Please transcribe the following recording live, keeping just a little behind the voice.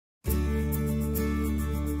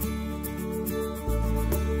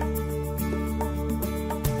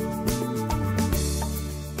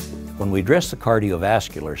When we address the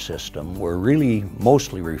cardiovascular system, we're really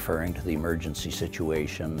mostly referring to the emergency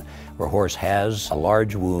situation where a horse has a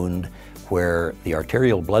large wound where the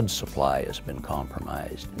arterial blood supply has been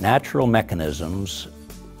compromised. Natural mechanisms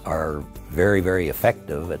are very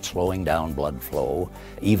effective at slowing down blood flow,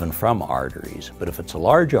 even from arteries. But if it's a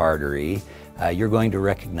large artery, you're going to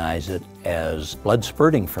recognize it as blood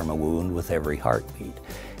spurting from a wound with every heartbeat.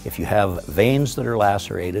 If you have veins that are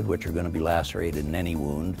lacerated, which are going to be lacerated in any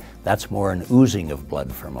wound, that's more an oozing of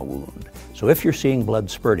blood from a wound. So if you're seeing blood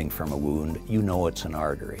spurting from a wound, you know it's an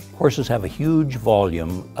artery. Horses have a huge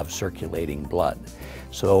volume of circulating blood.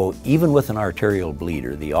 So even with an arterial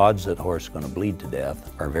bleeder, the odds that a horse is going to bleed to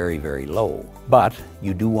death are very low. But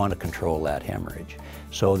you do want to control that hemorrhage.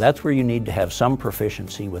 So that's where you need to have some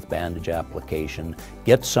proficiency with bandage application,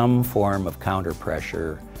 get some form of counter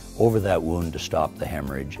pressure over that wound to stop the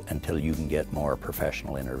hemorrhage until you can get more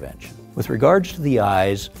professional intervention. With regards to the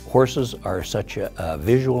eyes, horses are such a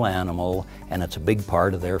visual animal, and it's a big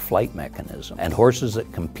part of their flight mechanism. And horses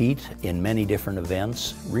that compete in many different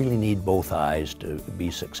events really need both eyes to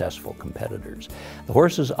be successful competitors. The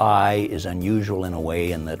horse's eye is unusual in a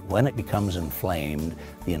way in that when it becomes inflamed,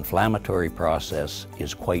 the inflammatory process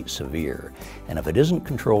is quite severe. And if it isn't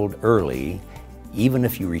controlled early, even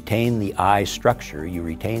if you retain the eye structure, you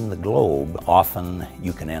retain the globe, often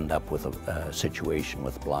you can end up with a situation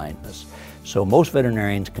with blindness. So most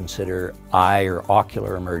veterinarians consider eye or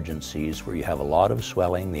ocular emergencies where you have a lot of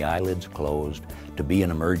swelling, the eyelids closed, to be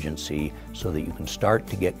an emergency so that you can start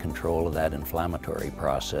to get control of that inflammatory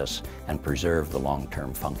process and preserve the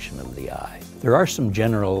long-term function of the eye. There are some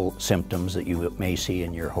general symptoms that you may see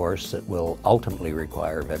in your horse that will ultimately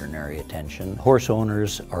require veterinary attention. Horse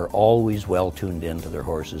owners are always well tuned into their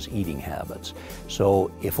horse's eating habits.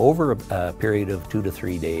 So if over a period of 2 to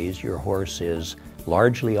 3 days your horse is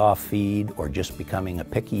largely off feed or just becoming a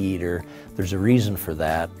picky eater, there's a reason for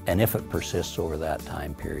that, and if it persists over that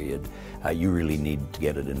time period, you really need to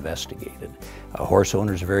get it investigated. Horse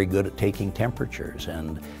owners are very good at taking temperatures,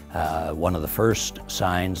 and one of the first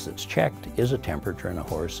signs that's checked is a temperature in a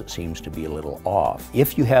horse that seems to be a little off.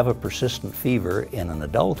 If you have a persistent fever in an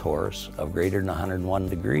adult horse of greater than 101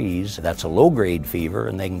 degrees, that's a low-grade fever,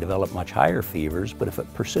 and they can develop much higher fevers, but if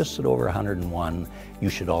it persists at over 101, you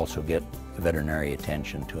should also get veterinary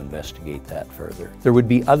attention to investigate that further. There would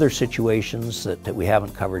be other situations that we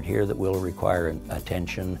haven't covered here that will require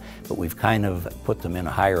attention, but we've kind of put them in a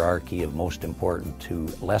hierarchy of most important to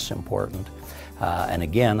less important. And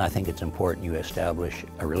again, I think it's important you establish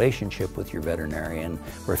a relationship with your veterinarian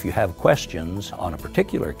where if you have questions on a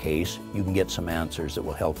particular case, you can get some answers that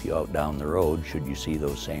will help you out down the road should you see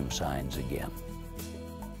those same signs again.